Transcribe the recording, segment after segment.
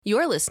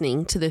You're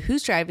listening to the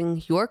Who's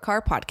Driving Your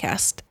Car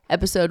podcast,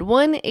 episode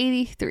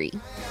 183.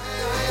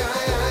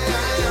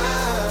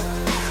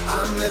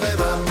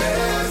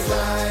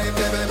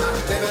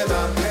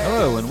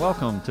 Hello and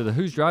welcome to the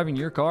Who's Driving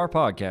Your Car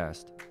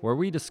podcast, where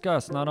we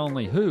discuss not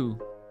only who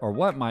or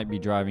what might be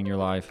driving your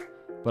life,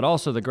 but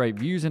also the great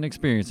views and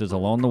experiences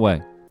along the way.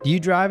 Do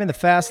you drive in the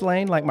fast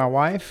lane like my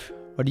wife,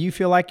 or do you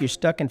feel like you're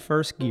stuck in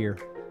first gear?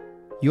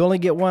 You only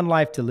get one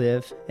life to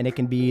live, and it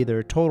can be either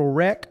a total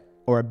wreck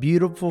or a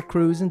beautiful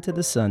cruise into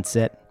the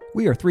sunset.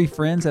 We are three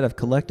friends that have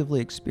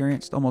collectively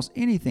experienced almost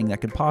anything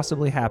that could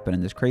possibly happen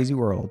in this crazy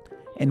world.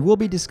 And we'll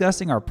be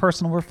discussing our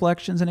personal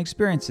reflections and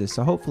experiences,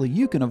 so hopefully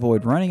you can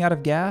avoid running out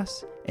of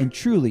gas and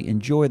truly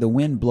enjoy the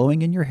wind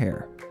blowing in your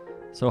hair.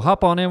 So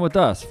hop on in with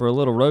us for a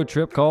little road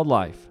trip called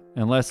life,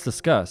 and let's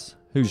discuss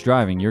who's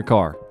driving your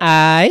car.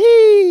 Aye.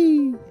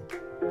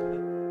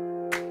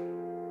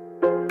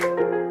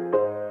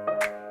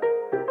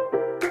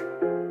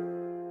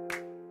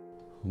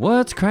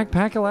 What's crack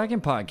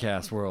pack-a-lackin'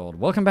 podcast world?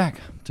 Welcome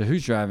back to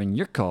Who's Driving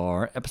Your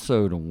Car,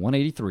 episode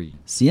 183.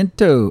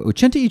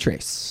 183.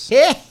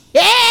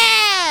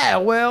 Yeah!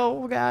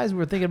 Well, guys,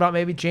 we're thinking about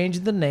maybe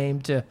changing the name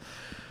to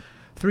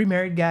Three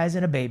Married Guys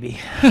and a Baby.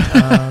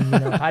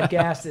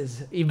 Podcast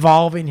is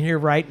evolving here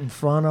right in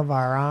front of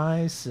our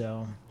eyes,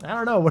 so I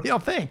don't know. What do y'all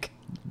think?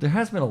 There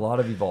has been a lot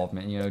of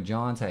involvement. You know,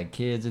 John's had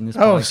kids in this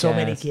podcast. Oh, so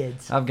many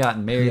kids. I've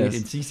gotten married, Yes.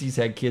 and Cece's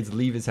had kids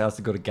leave his house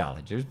to go to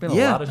college. There's been a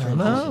Yeah, lot of I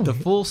transitions.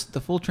 know. The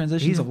full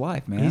transitions of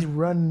life, man. He's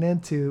running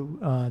into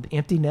the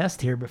empty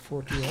nest here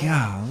before too long.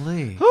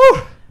 Golly.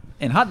 Whew.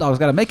 And Hotdog's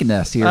got to make a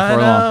nest here I for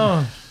a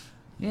long know.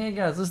 Yeah,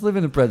 guys, let's live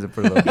in the present for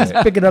a little bit.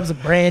 Picking up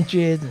some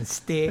branches and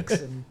sticks,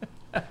 and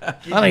I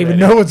don't even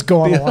know what's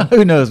going on.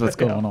 Who knows what's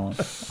going on?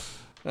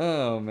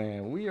 Oh,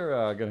 man. We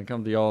are going to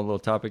come to y'all a little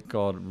topic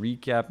called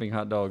recapping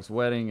Hotdog's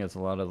wedding. As a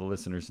lot of the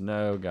listeners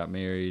know, got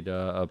married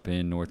up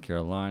in North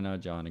Carolina.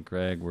 John and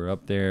Craig were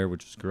up there,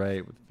 which was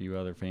great, with a few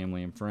other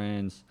family and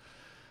friends.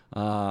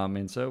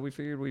 And so we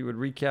figured we would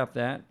recap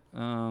that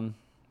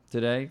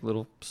today.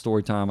 Little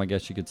story time, I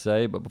guess you could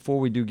say. But before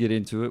we do get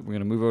into it, we're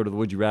going to move over to the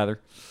Would You Rather.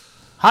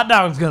 Hot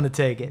Dog's going to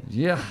take it.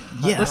 Yeah.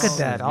 Look at He's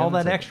that. All gonna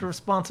that take extra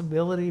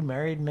responsibility,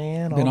 married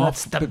man, Been all that off,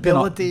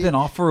 stability. been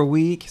off for a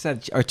week,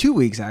 or 2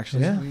 weeks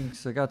actually. Yeah.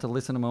 Weeks. I got to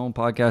listen to my own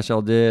podcast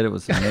y'all did. It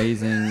was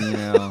amazing.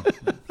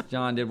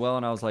 John did well,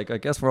 and I was like, I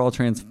guess we're all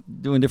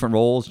doing different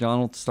roles. John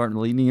will start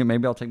leading it.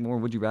 Maybe I'll take more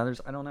Would You Rathers.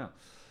 I don't know.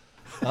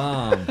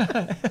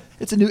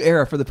 It's a new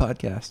era for the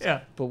podcast.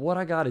 Yeah. But what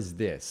I got is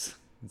this.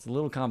 It's a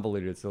little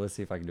convoluted, so let's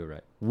see if I can do it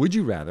right. Would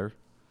you rather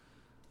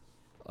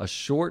a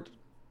short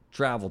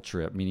travel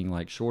trip, meaning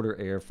like shorter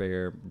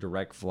airfare,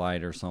 direct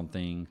flight or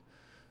something,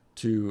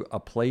 to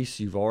a place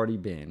you've already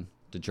been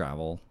to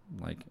travel,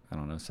 like, I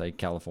don't know, say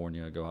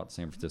California, go out to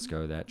San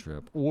Francisco, that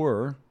trip,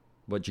 or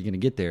but you're going to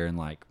get there in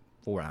like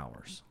 4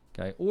 hours,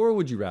 okay? Or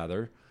would you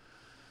rather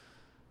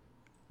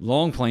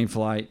long plane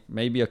flight,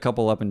 maybe a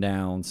couple up and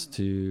downs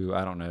to,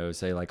 I don't know,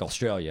 say like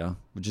Australia,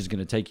 which is going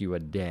to take you a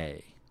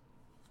day.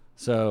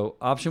 So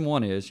option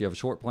one is you have a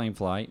short plane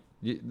flight.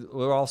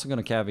 We're also going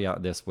to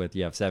caveat this with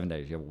you have 7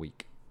 days, you have a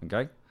week,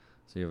 okay?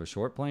 So you have a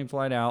short plane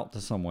flight out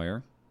to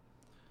somewhere.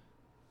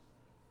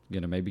 You're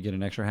going to maybe get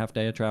an extra half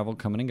day of travel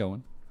coming and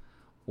going.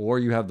 Or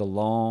you have the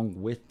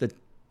long, with the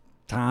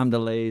time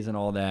delays and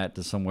all that,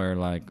 to somewhere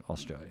like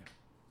Australia.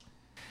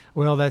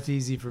 Well, that's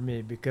easy for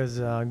me because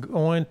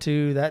going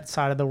to that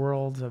side of the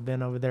world, I've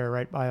been over there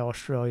right by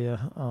Australia,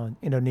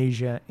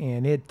 Indonesia,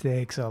 and it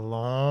takes a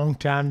long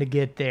time to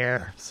get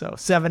there. So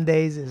 7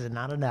 days is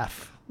not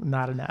enough.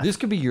 Not enough. This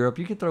could be Europe.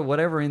 You could throw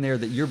whatever in there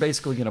that you're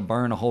basically going to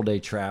burn a whole day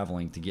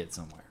traveling to get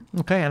somewhere.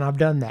 Okay, and I've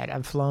done that.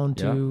 I've flown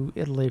to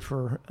Italy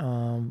for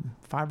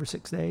 5 or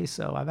 6 days,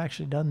 so I've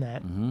actually done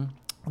that. Mm-hmm.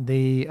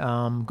 The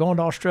going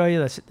to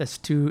Australia, it's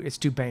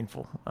too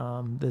painful.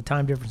 The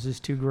time difference is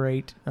too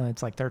great.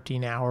 It's like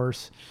 13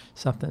 hours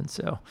something.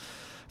 So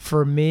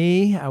for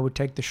me, I would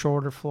take the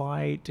shorter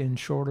flight and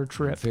shorter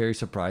trip. I'm very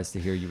surprised to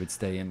hear you would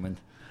stay in when.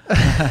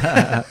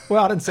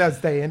 Well, I didn't say I'd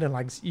stay in, and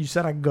like you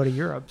said, I could go to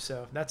Europe.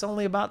 So that's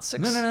only about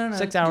 6 6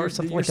 hours.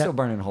 Something You're like still that.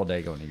 burning a whole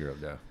day going to Europe,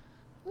 though.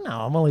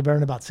 No, I'm only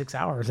burning about 6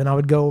 hours, and I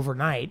would go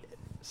overnight.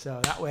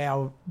 So that way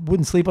I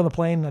wouldn't sleep on the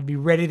plane, and I'd be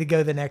ready to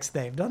go the next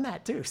day. I've done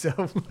that too.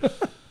 So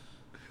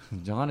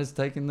John is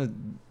taking the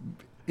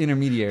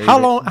intermediary.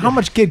 how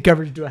much kid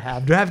coverage do I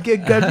have? Do I have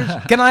kid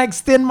coverage? Can I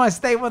extend my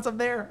stay once I'm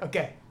there?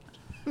 Okay.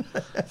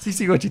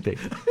 CC, what you think?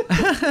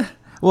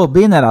 Well,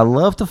 being that I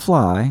love to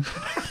fly,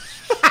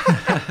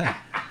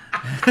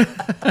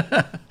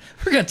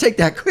 we're going to take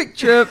that quick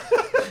trip.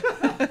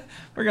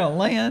 We're going to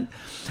land.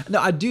 No,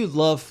 I do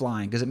love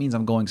flying because it means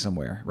I'm going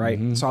somewhere, right?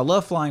 Mm-hmm. So I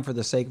love flying for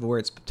the sake of where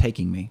it's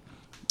taking me.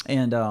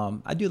 And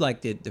I do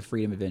like the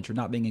freedom adventure.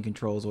 Not being in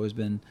control has always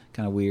been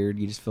kind of weird.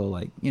 You just feel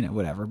like,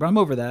 whatever. But I'm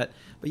over that.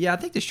 But yeah, I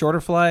think the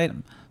shorter flight,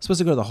 I'm supposed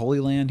to go to the Holy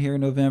Land here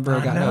in November.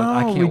 I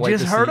can't we wait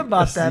just to heard see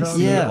about that on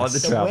Yeah. the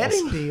travels.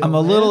 wedding deal. I'm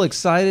a man. little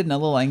excited and a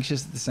little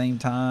anxious at the same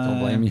time. Don't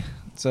blame you.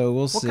 So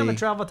we'll see. What kind of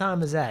travel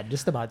time is that?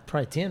 Just about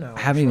probably 10 hours.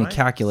 I haven't even right?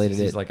 calculated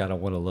He's it. like, I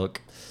don't want to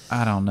look.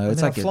 I don't know. And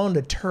It's then like I've flown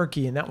to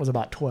Turkey, and that was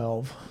about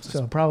 12.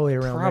 So probably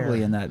around probably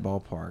there. in that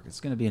ballpark. It's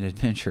going to be an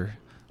adventure.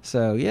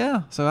 So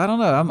yeah. So I don't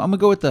know. I'm gonna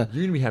go with the.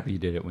 You're gonna be happy you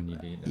did it when you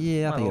did it.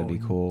 Yeah, I think it'll be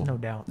cool. No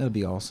doubt. It'll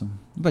be awesome.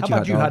 How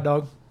about you, Hot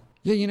Dog?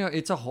 Yeah,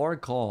 it's a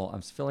hard call.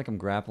 I feel like I'm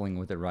grappling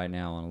with it right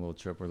now on a little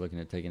trip we're looking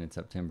at taking in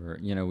September.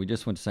 We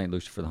just went to St.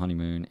 Lucia for the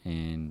honeymoon,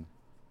 and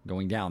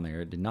going down there,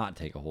 it did not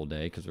take a whole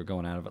day because we're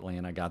going out of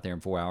Atlanta. I got there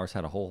in 4 hours,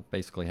 had a whole,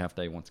 basically half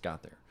day once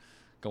got there.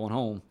 Going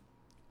home,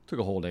 took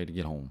a whole day to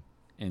get home.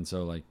 And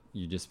so, like,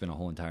 you just spend a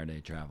whole entire day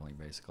traveling,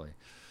 basically.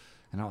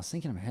 And I was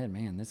thinking in my head,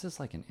 man, this is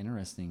like an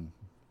interesting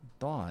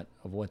thought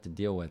of what to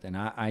deal with. And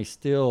I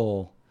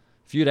still,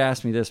 if you'd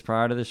asked me this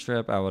prior to this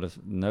trip, I would have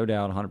no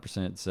doubt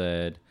 100%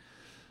 said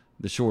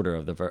the shorter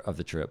of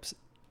the trips.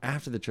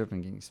 After the trip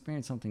and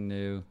experience something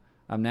new,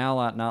 I'm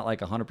now not like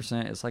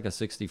 100%. It's like a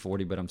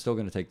 60-40, but I'm still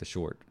going to take the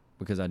short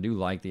because I do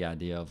like the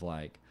idea of,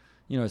 like,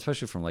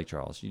 especially from Lake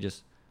Charles. You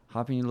just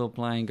hop in your little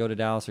plane, go to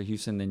Dallas or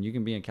Houston, then you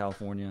can be in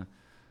California.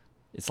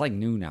 It's like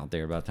noon out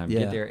there by the time you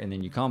get there, and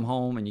then you come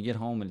home and you get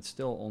home and it's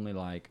still only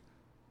like,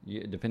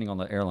 depending on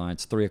the airline,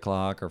 it's 3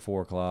 o'clock or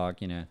 4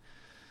 o'clock, and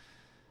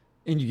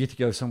you get to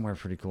go somewhere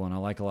pretty cool. And I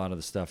like a lot of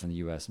the stuff in the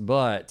U.S.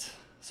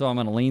 So I'm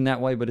going to lean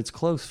that way, but it's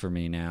close for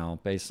me now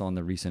based on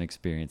the recent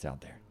experience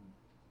out there.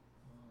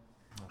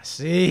 I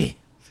see.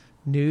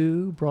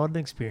 New, broadened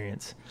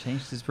experience.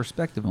 Changed his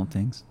perspective on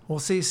things. Well,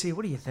 see,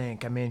 what do you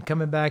think? I mean,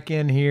 coming back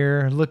in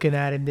here, looking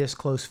at him this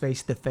close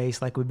face to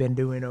face like we've been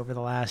doing over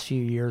the last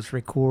few years,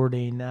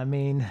 recording. I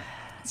mean,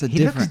 he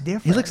looks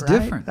different. He looks right?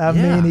 different. I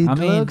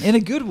mean, in a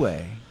good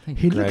way.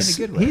 He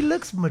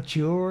looks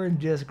mature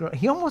and just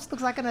he almost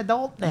looks like an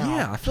adult now.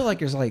 Yeah, I feel like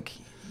there's like,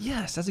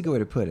 yes, that's a good way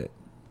to put it.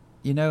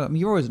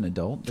 You're always an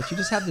adult, but you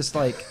just have this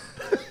like,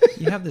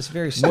 you have this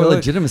very more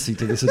legitimacy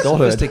to this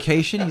adulthood.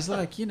 Sophistication. He's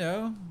like,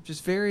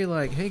 just very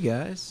like, hey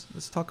guys,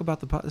 let's talk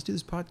about let's do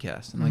this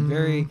podcast. And like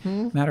very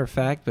matter of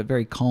fact, but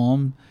very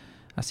calm.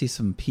 I see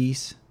some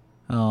peace.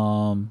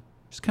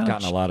 Just kind of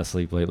gotten a lot of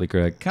sleep lately,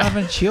 Craig. Kind of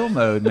in chill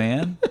mode,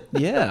 man.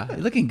 Yeah, you're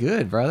looking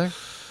good, brother.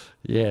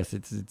 Yes,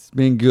 it's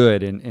been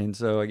good, and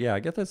so yeah, I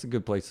guess that's a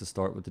good place to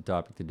start with the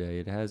topic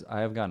today.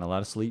 I have gotten a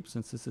lot of sleep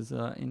since this has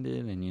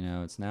ended,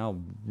 and it's now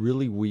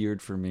really weird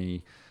for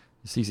me.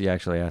 Cece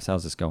actually asked,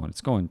 "How's this going?"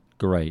 It's going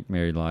great.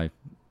 Married life,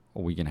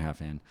 a week and a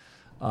half in.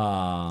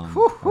 No,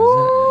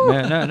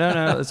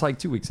 it's like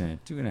 2 weeks in,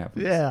 2.5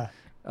 weeks.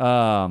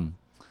 Yeah.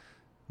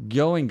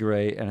 Going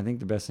great, and I think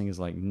the best thing is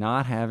like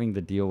not having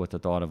to deal with the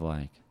thought of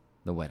like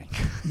the wedding.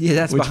 Yeah,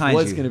 that's which behind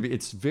was you. Going to be.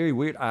 It's very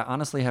weird. I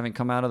honestly haven't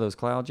come out of those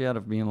clouds yet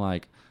of being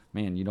like,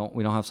 man, we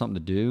don't have something to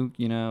do,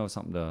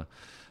 something to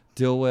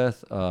deal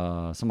with,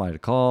 somebody to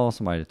call,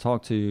 somebody to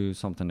talk to,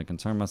 something to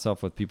concern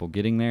myself with, people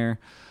getting there.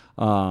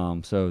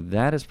 So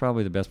that is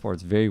probably the best part.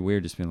 It's very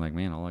weird just being like,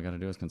 man, all I got to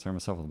do is concern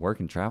myself with work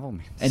and travel.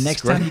 Man, and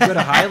next time you go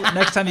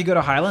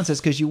to Highlands,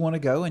 it's because you want to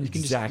go and you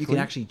can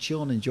actually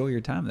chill and enjoy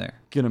your time there.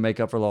 Gonna make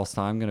up for lost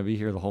time. Gonna be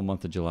here the whole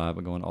month of July,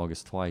 but going to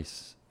August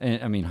twice.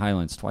 And I mean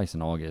Highlands twice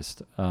in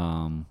August.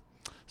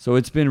 So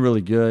it's been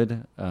really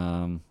good.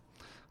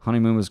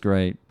 Honeymoon was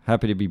great.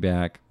 Happy to be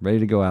back. Ready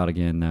to go out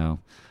again now.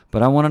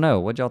 But I want to know,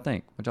 what y'all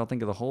think? What y'all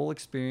think of the whole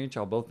experience?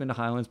 Y'all both been to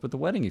Highlands, but the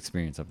wedding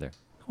experience up there.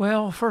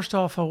 Well, first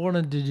off, I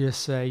wanted to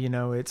just say,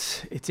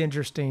 it's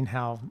interesting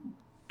how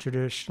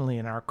traditionally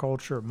in our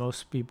culture,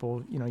 most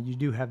people, you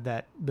do have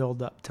that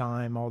build-up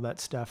time, all that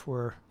stuff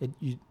where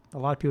a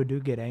lot of people do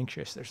get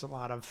anxious. There's a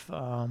lot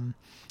of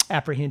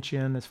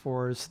apprehension as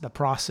far as the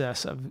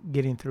process of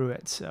getting through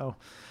it. So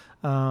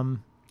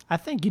I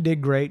think you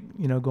did great,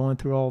 going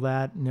through all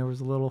that. And there was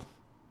a little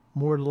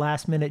more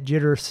last-minute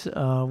jitters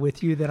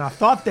with you than I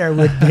thought there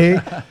would be.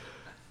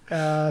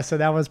 So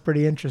that was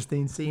pretty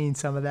interesting, seeing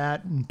some of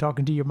that and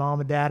talking to your mom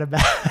and dad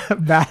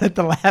about it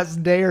the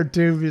last day or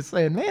two. Just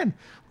saying, man,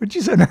 what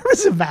you so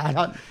nervous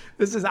about?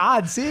 This is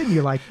odd seeing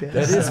you like this.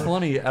 That is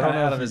funny. I don't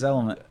know out of his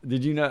element.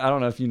 Did you know? I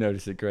don't know if you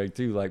noticed it, Craig,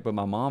 too. Like, but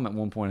my mom at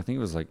one point, I think it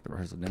was like the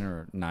rehearsal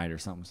dinner night or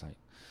something, was like,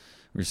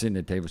 we were sitting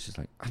at the table. She's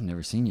like, I've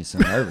never seen you so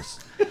nervous.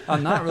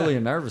 I'm not really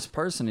a nervous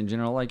person in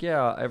general. Like,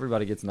 yeah,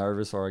 everybody gets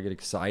nervous, or I get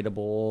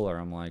excitable, or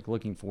I'm like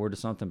looking forward to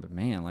something. But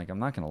man, like, I'm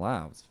not gonna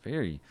lie, I was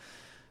very,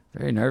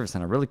 very nervous,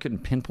 and I really couldn't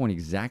pinpoint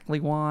exactly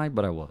why,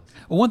 but I was.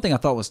 Well, one thing I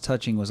thought was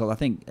touching was, I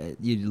think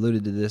you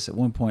alluded to this at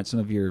one point, some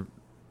of your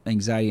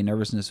anxiety and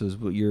nervousness was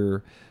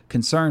your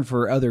concern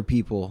for other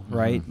people,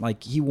 right? Mm-hmm.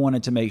 Like, he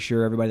wanted to make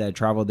sure everybody that had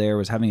traveled there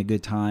was having a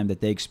good time,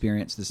 that they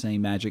experienced the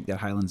same magic that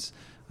Highlands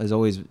has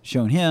always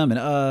shown him and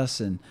us.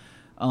 And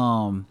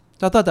so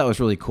I thought that was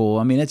really cool.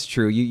 I mean, it's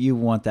true. You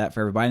want that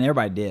for everybody, and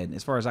everybody did.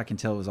 As far as I can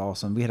tell, it was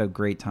awesome. We had a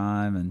great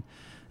time, and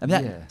I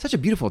mean, such a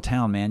beautiful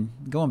town, man.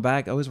 Going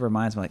back always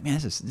reminds me, like, man,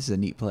 this is a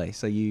neat place.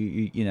 So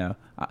in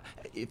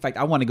fact,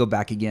 I want to go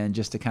back again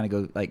just to kind of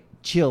go like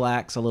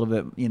chillax a little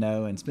bit,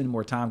 and spend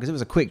more time, because it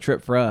was a quick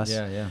trip for us.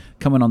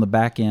 Coming on the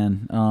back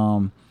end.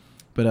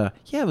 But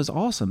it was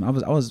awesome. I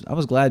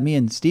was glad me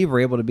and Steve were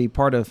able to be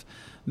part of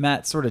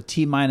Matt's sort of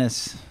T-3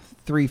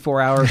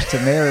 3-4 hours to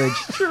marriage.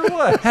 Sure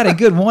was. Had a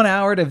good 1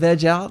 hour to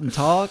veg out and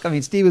talk. I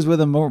mean, Steve was with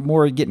him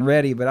more getting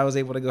ready, but I was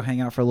able to go hang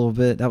out for a little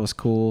bit. That was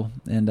cool.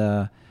 And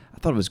I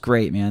thought it was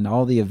great, man.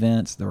 All the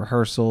events, the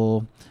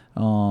rehearsal,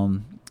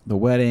 the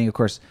wedding. Of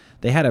course,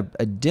 they had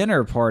a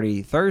dinner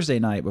party Thursday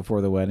night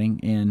before the wedding.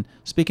 And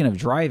speaking of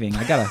driving,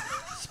 I got a...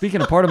 Speaking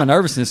of part of my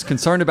nervousness,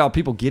 concerned about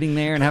people getting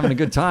there and having a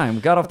good time.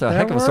 We got off to a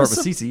heck of a start with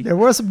Cece. There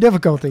were some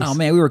difficulties. Oh,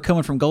 man, we were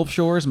coming from Gulf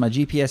Shores. My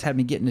GPS had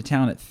me getting to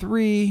town at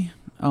 3.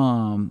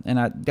 And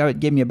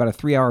that gave me about a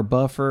 3-hour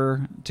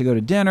buffer to go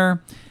to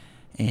dinner.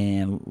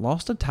 And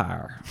lost a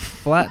tire.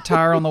 Flat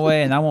tire on the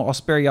way. And I'll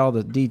spare you all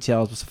the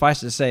details. But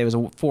suffice it to say, it was a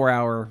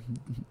 4-hour,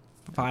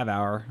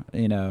 5-hour,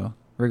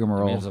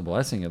 rigmarole. I mean, it was a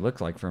blessing. It looked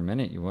like for a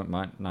minute you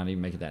might not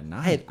even make it that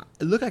night.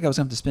 It looked like I was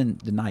going to have to spend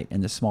the night in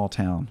this small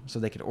town so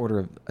they could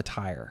order a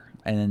tire.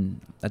 And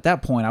then at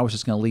that point, I was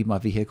just going to leave my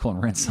vehicle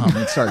and rent something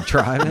and start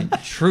driving.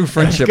 True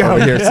friendship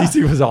over here. Yeah.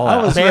 Cece was all out.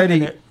 I was ready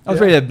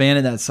to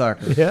abandon that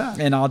sucker. Yeah.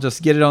 And I'll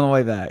just get it on the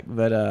way back.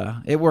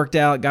 But it worked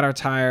out. Got our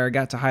tire.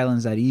 Got to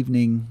Highlands that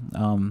evening.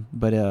 And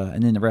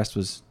then the rest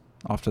was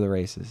off to the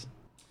races.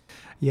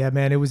 Yeah,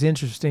 man, it was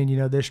interesting.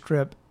 This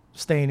trip,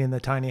 staying in the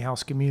tiny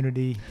house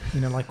community,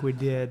 like we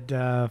did,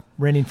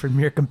 renting from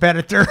your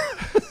competitor.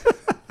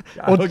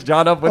 I hooked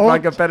John up with my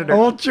competitor.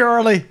 Old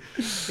Charlie.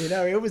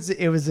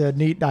 It was a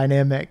neat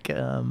dynamic.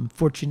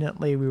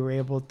 Fortunately, we were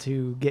able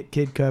to get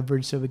kid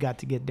coverage, so we got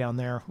to get down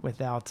there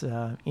without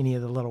any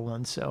of the little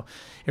ones. So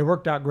it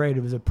worked out great.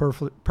 It was a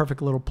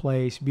perfect little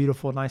place,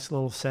 beautiful, nice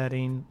little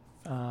setting.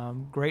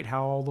 Great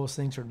how all those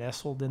things are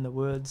nestled in the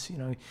woods.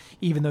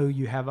 Even though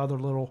you have other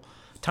little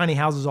tiny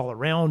houses all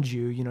around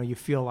you, you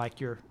feel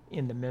like you're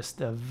in the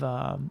midst of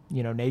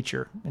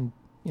nature, and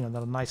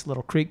the nice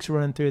little creeks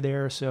running through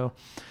there. So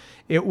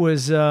it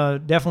was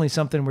definitely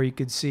something where you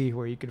could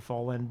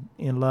fall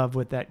in love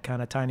with that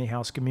kind of tiny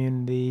house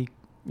community,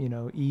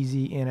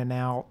 easy in and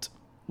out,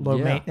 low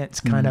maintenance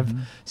kind of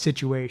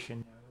situation.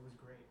 It was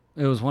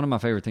great. It was one of my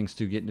favorite things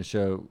too, getting to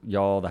show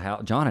y'all the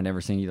house. John had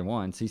never seen either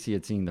one. Cece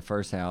had seen the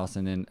first house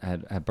and then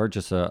had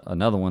purchased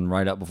another one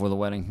right up before the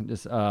wedding.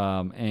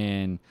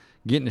 And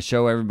getting to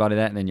show everybody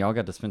that, and then y'all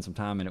got to spend some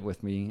time in it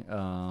with me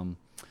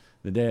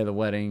the day of the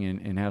wedding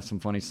and have some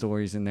funny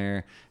stories in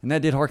there. And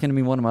that did harken to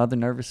me one of my other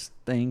nervous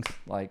things,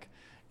 like,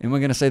 am I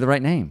going to say the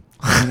right name?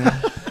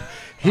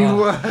 He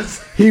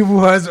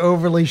was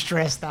overly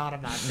stressed out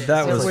about this.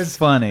 That was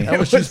funny. That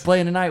was just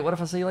playing tonight. What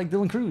if I say like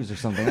Dylan Cruz or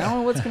something? I don't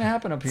know what's going to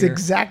happen up here. It's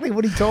exactly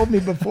what he told me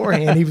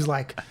beforehand. He was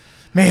like,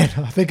 man,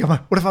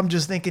 what if I'm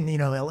just thinking,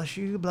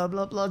 LSU, blah,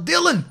 blah, blah.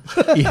 Dylan!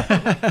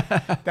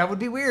 That would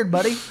be weird,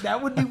 buddy.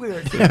 That would be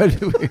weird.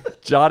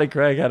 John and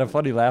Craig had a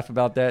funny laugh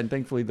about that, and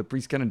thankfully the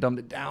priest kind of dumbed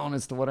it down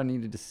as to what I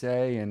needed to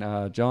say.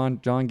 And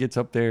John gets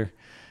up there,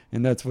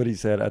 and that's what he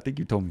said. I think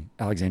you told me,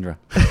 Alexandra.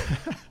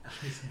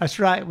 That's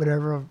right.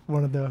 Whatever,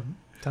 one of the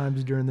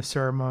times during the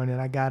ceremony,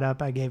 and I got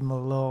up, I gave him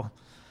a little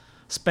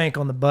spank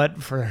on the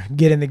butt for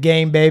get in the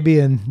game, baby,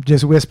 and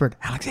just whispered,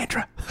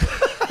 Alexandra.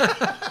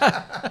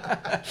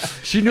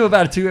 She knew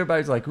about it too.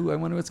 Everybody's like, "Ooh, I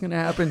wonder what's going to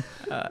happen."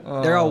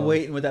 They're all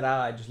waiting with that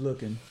eye, just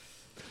looking.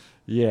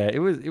 Yeah, it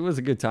was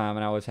a good time,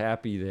 and I was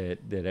happy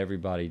that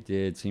everybody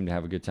did seem to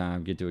have a good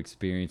time, get to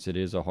experience it.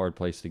 It is a hard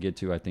place to get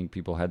to. I think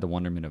people had the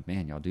wonderment of,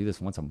 man, y'all do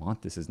this once a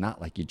month. This is not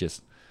like you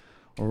just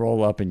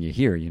roll up and you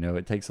hear.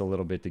 It takes a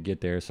little bit to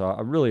get there. So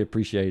I really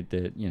appreciate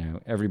that.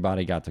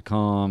 Everybody got to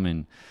come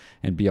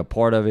and be a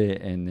part of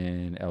it, and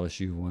then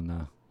LSU won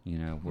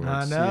the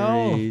World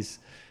Series.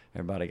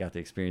 Everybody got to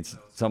experience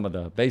some of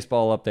the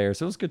baseball up there,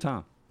 so it was a good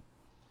time.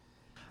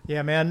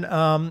 Yeah,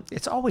 man.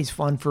 It's always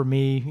fun for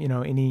me,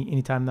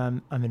 anytime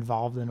I'm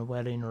involved in a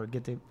wedding or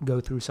get to go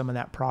through some of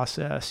that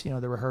process,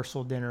 the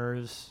rehearsal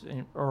dinners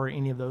or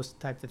any of those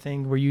types of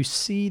things where you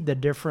see the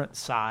different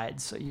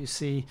sides. So you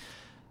see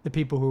the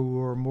people who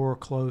are more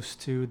close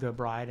to the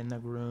bride and the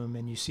groom,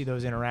 and you see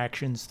those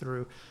interactions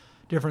through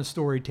different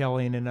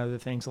storytelling and other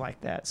things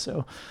like that.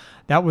 So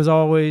that was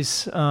always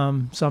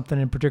something,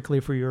 and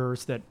particularly for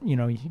yours, that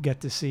you get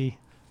to see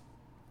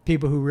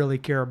people who really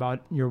care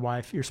about your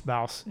wife, your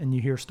spouse, and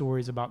you hear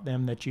stories about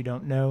them that you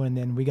don't know, and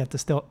then we got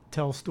to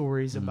tell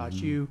stories about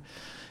you,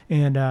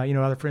 and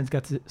other friends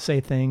got to say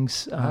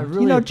things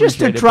just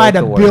to try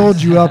to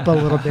build you up a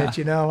little bit.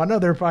 I know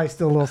they're probably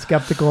still a little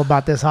skeptical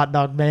about this hot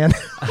dog man.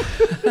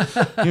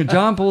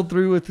 John pulled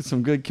through with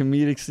some good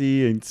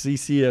comedicy, and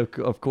CC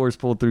of course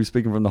pulled through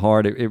speaking from the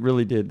heart. It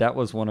really did. That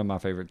was one of my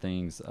favorite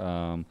things,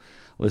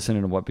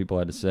 listening to what people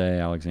had to say.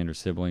 Alexander's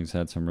siblings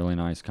had some really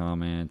nice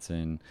comments,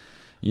 and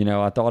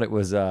I thought it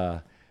was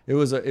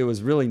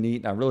really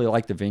neat. I really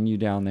liked the venue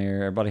down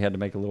there. Everybody had to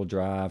make a little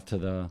drive to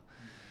the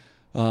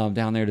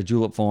down there to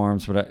Julep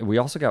Farms, but we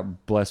also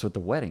got blessed with the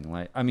wedding.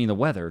 The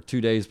weather.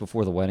 2 days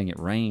before the wedding, it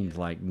rained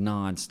like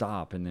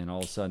nonstop, and then all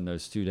of a sudden,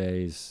 those 2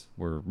 days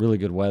were really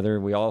good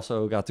weather. We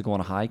also got to go on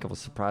a hike. I was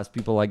surprised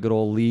people like good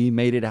old Lee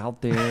made it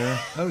out there.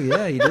 Oh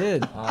yeah, he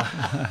did.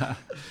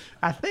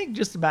 I think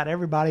just about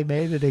everybody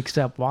made it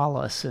except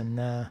Wallace, and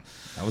That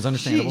was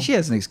understandable. She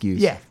has an excuse.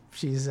 yeah,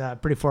 she's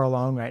pretty far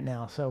along right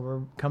now. So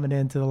we're coming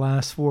into the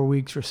last 4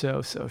 weeks or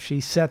so. So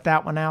she set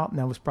that one out, and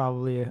that was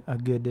probably a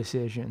good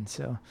decision.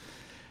 So,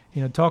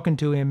 talking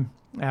to him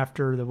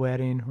after the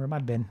wedding, or it might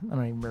have been, I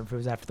don't even remember if it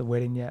was after the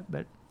wedding yet,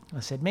 but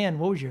I said, man,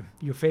 what was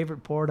your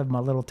favorite part of my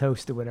little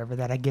toast or whatever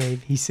that I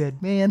gave? He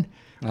said, man.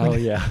 Oh,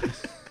 yeah.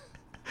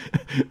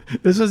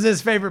 This was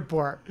his favorite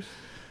part.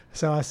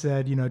 So I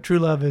said, true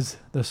love is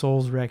the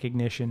soul's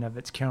recognition of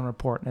its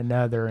counterpart in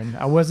another. And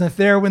I wasn't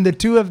there when the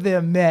two of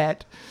them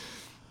met,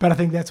 but I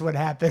think that's what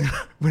happened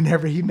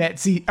whenever he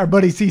met our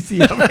buddy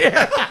CC over here.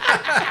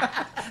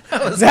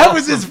 That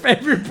was his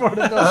favorite part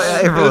of the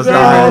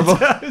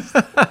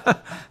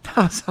That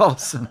was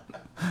awesome.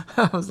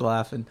 I was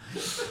laughing.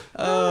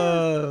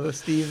 Oh,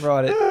 Steve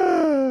brought it.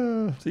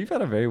 So you've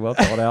had a very well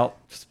thought out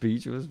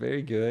speech. It was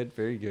very good.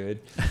 Very good.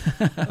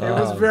 It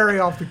was very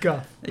off the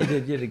cuff. You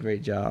did a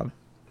great job.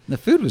 The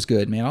food was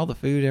good, man. All the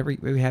food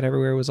we had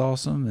everywhere was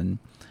awesome.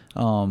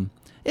 And,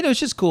 it's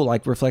just cool,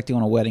 like reflecting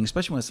on a wedding,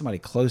 especially when it's somebody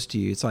close to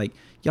you. It's like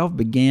y'all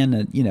began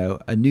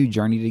a new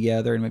journey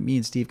together, and me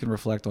and Steve can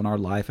reflect on our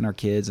life and our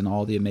kids and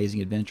all the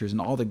amazing adventures and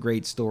all the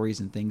great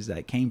stories and things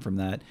that came from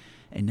that.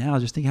 And now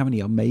just think how many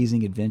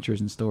amazing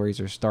adventures and stories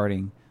are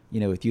starting,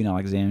 with you and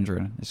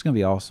Alexandra. It's going to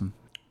be awesome.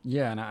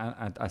 Yeah, and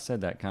I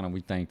said that kind of, we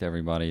thanked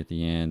everybody at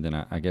the end, and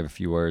I gave a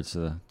few words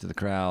to the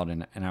crowd,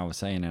 and I was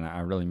saying, and I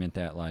really meant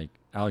that, like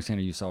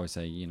Alexander used to always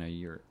say,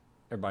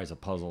 everybody's a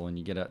puzzle, and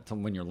you get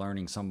when you're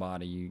learning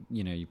somebody,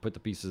 you put the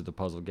pieces of the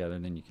puzzle together,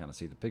 and then you kind of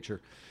see the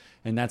picture.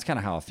 And that's kind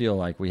of how I feel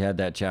like we had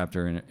that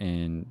chapter,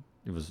 and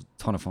it was a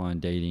ton of fun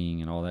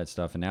dating and all that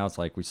stuff, and now it's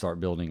like we start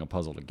building a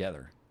puzzle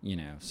together,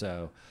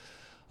 so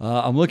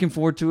I'm looking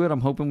forward to it.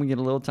 I'm hoping we get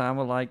a little time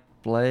of like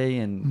play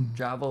and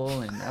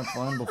travel and have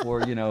fun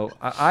before,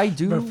 I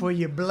do. Before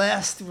you're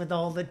blessed with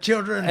all the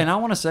children. And I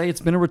want to say it's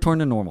been a return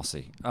to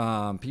normalcy.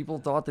 People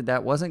thought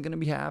that wasn't going to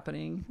be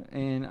happening.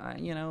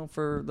 And,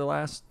 for the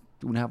last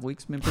 2.5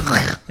 weeks, been pretty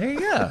normal. There you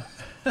go.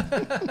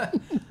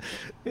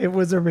 It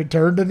was a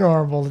return to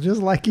normal,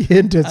 just like you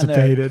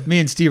anticipated.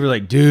 Me and Steve were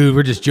like, dude,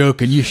 we're just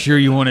joking. You sure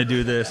you want to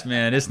do this,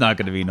 man? It's not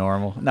going to be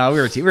normal. No,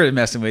 we were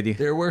messing with you.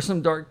 There were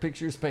some dark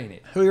pictures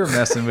painted. We were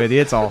messing with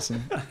you. It's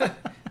awesome.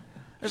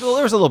 There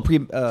was a little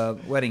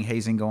pre-wedding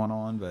hazing going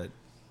on, but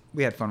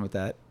we had fun with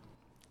that.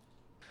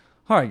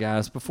 All right,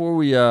 guys. Before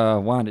we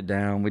wind it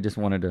down, we just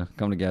wanted to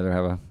come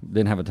together.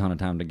 Didn't have a ton of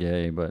time to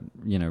gay, but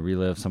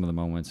relive some of the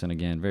moments. And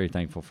again, very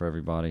thankful for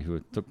everybody who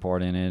took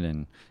part in it,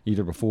 and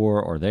either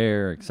before or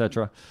there,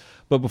 etc.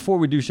 But before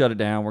we do shut it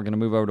down, we're going to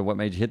move over to what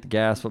made you hit the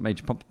gas, what made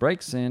you pump the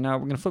brakes, and we're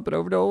going to flip it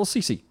over to old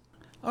Cece.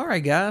 All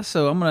right, guys.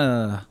 So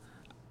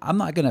I'm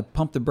not gonna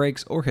pump the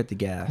brakes or hit the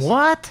gas.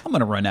 What? I'm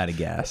gonna run out of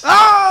gas.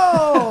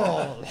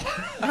 Oh!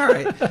 All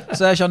right.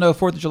 So as y'all know,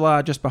 4th of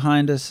July just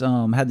behind us.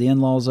 Had the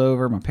in-laws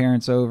over, my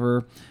parents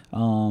over.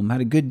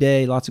 Had a good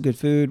day, lots of good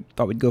food.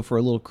 Thought we'd go for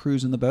a little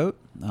cruise in the boat.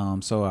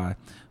 So I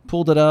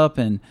pulled it up,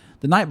 and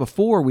the night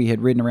before we had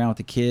ridden around with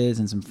the kids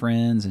and some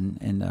friends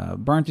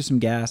and burned through some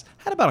gas.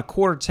 Had about a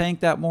quarter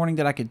tank that morning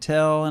that I could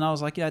tell, and I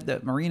was like, yeah, the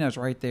marina's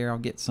right there. I'll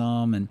get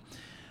some.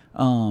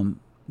 And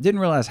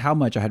didn't realize how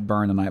much I had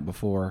burned the night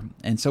before.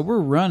 And so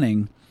we're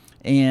running,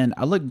 and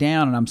I look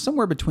down, and I'm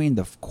somewhere between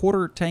the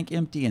quarter tank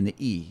empty and the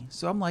E.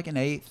 So I'm like an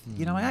eighth.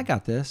 I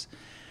got this.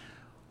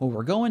 Well,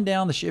 we're going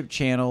down the ship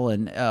channel,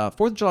 and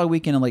 4th of July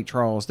weekend in Lake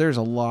Charles, there's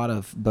a lot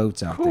of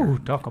boats out there.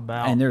 Talk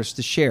about. And there's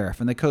the sheriff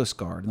and the Coast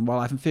Guard and the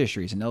Wildlife and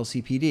Fisheries and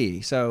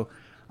LCPD. So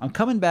I'm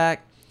coming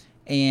back,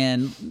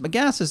 and my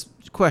gas is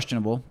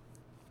questionable.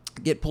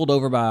 Get pulled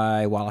over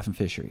by Wildlife and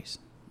Fisheries.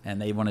 And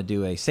they want to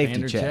do a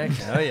safety check.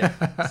 Oh,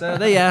 yeah. So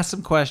they asked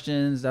some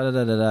questions,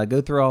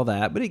 go through all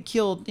that. But it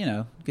killed,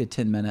 a good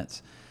 10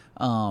 minutes.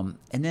 And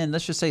then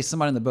let's just say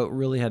somebody in the boat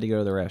really had to go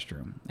to the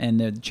restroom. And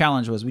the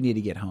challenge was we need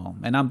to get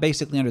home. And I'm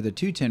basically under the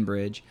 210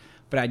 bridge,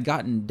 but I'd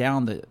gotten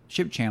down the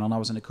ship channel, and I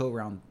was in a cove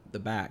around the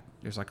back.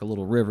 There's like a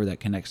little river that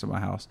connects to my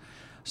house.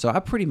 So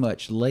I pretty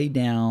much lay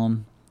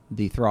down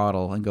the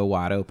throttle and go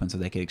wide open so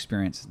they could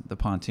experience the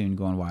pontoon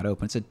going wide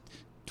open. It's a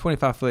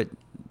 25-foot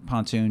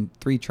pontoon,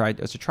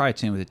 it's a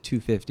tri-tune with a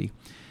 250,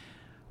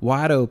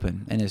 wide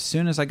open. And as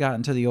soon as I got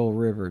into the old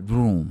river,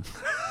 boom,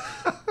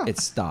 it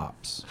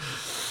stops.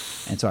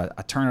 And so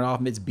I turn it off,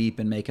 and it's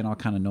beeping, making all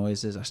kind of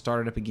noises. I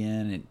start it up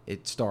again, and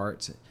it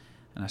starts,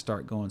 and I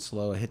start going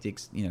slow. I hit the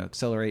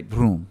accelerate,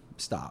 boom,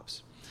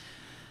 stops.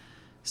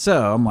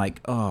 So I'm like,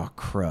 oh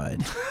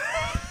crud,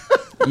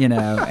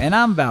 and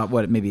I'm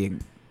about maybe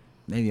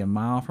a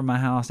mile from my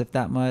house, if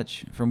that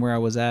much, from where I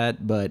was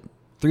at, but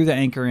threw the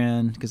anchor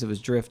in because it was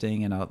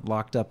drifting, and I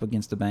locked up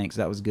against the bank,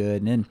 so that was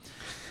good. And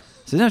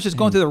then I was just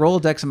going through the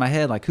Rolodex in my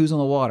head, like who's on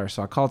the water.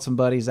 So I called some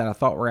buddies that I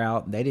thought were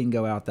out. They didn't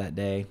go out that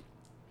day.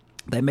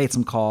 They made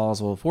some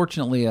calls. Well,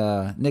 fortunately,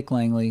 Nick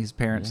Langley, his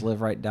parents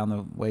live right down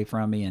the way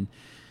from me, and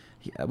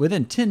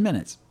within 10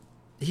 minutes,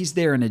 he's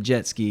there in a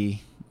jet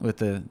ski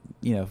with a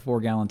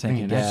 4-gallon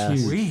tank of gas.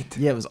 That's sweet.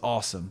 Yeah, it was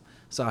awesome.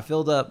 So I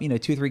filled up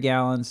 2-3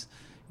 gallons,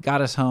 got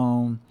us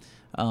home.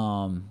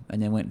 and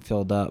then went and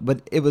filled up.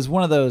 But it was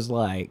one of those,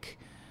 like,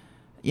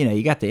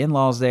 you got the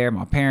in-laws there,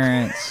 my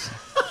parents.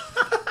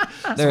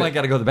 Somebody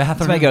got to go to the bathroom.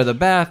 Somebody go to the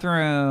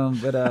bathroom.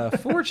 But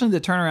fortunately,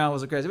 the turnaround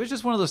wasn't crazy. It was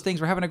just one of those things.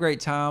 We're having a great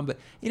time. But,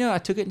 I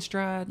took it in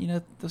stride.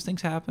 Those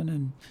things happen.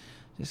 And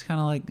just kind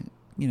of like,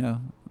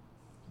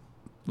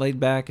 laid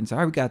back and said,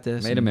 all right, we got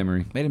this. Made a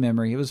memory.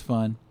 It was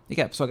fun.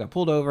 So I got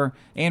pulled over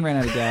and ran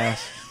out of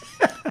gas.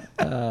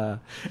 And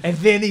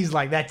then he's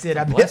like, that's it.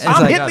 I'm like,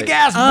 hitting the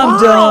gas. I'm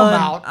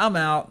done. I'm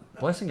out.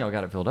 Blessing y'all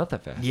got it filled up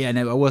that fast. Yeah,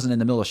 no, I wasn't in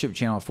the middle of ship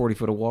channel, 40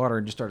 foot of water,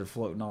 and just started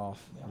floating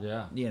off.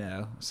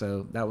 Yeah.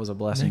 So that was a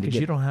blessing. Because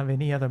you don't have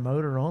any other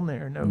motor on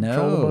there. No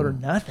control motor,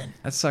 nothing.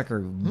 That sucker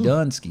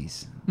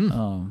Dunskies.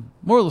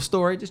 Moral of the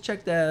story, just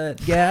check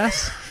that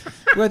gas,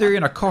 whether you're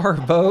in a car or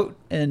boat,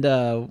 and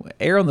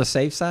err on the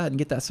safe side and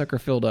get that sucker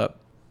filled up.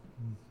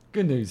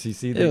 Good news,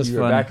 CC, It that was you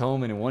were funny. back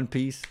home and in one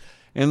piece.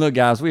 And look,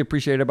 guys, we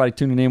appreciate everybody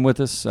tuning in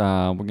with us.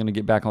 We're going to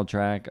get back on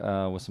track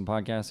with some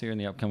podcasts here in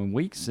the upcoming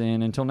weeks.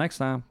 And until next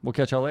time, we'll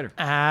catch y'all later.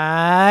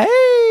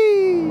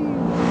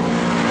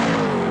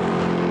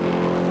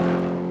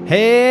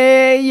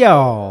 Hey,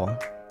 y'all.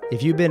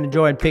 If you've been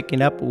enjoying picking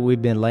up what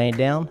we've been laying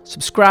down,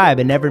 subscribe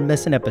and never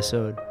miss an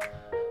episode.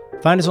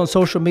 Find us on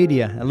social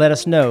media and let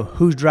us know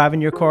who's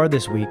driving your car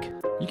this week.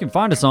 You can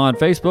find us on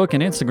Facebook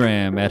and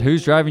Instagram at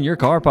Who's Driving Your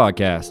Car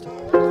Podcast.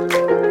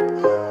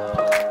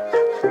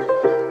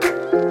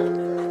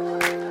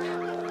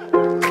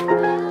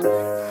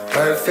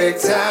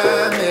 Perfect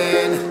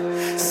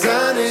timing,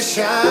 sun is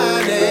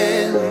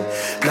shining,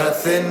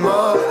 nothing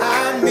more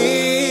I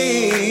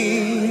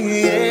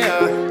need,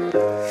 yeah.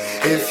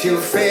 If you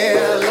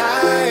feel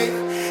like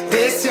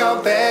this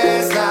your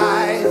best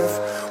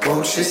life,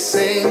 won't you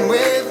sing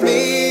with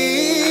me?